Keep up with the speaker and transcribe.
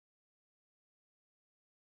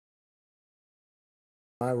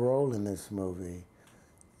My role in this movie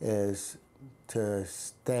is to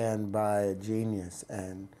stand by a genius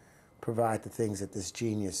and provide the things that this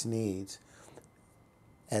genius needs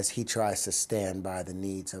as he tries to stand by the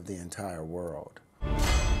needs of the entire world.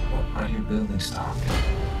 What are you building stock?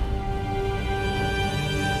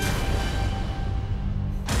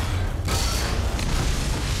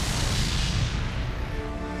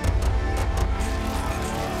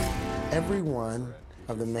 Every one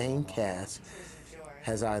of the main cast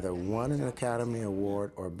has either won an Academy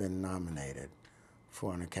Award or been nominated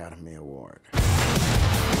for an Academy Award. Let's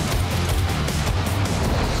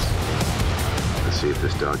see if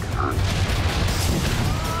this dog can hunt.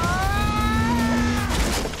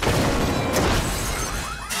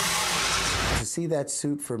 To see that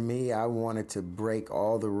suit, for me, I wanted to break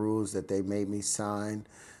all the rules that they made me sign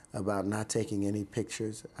about not taking any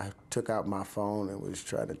pictures. I took out my phone and was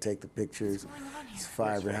trying to take the pictures. It's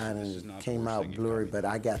fire behind it, and it came out blurry, but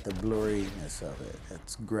I got the blurriness of it.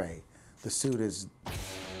 It's great. The suit is,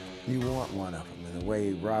 you want one of them, and the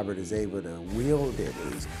way Robert is able to wield it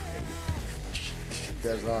is,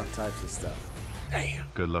 does all types of stuff. Damn.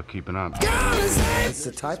 Good luck keeping up. It's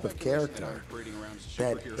the type of character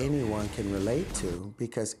that anyone can relate to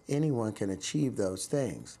because anyone can achieve those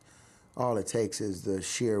things. All it takes is the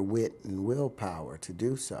sheer wit and willpower to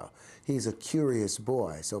do so. He's a curious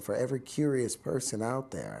boy, so for every curious person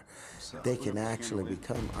out there, they can actually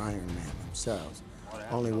become Iron Man themselves.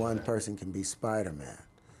 Only one person can be Spider-Man,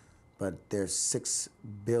 but there's 6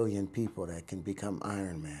 billion people that can become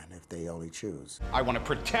Iron Man if they only choose. I want to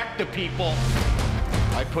protect the people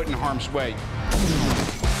I put in harm's way.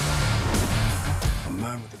 A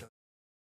man with a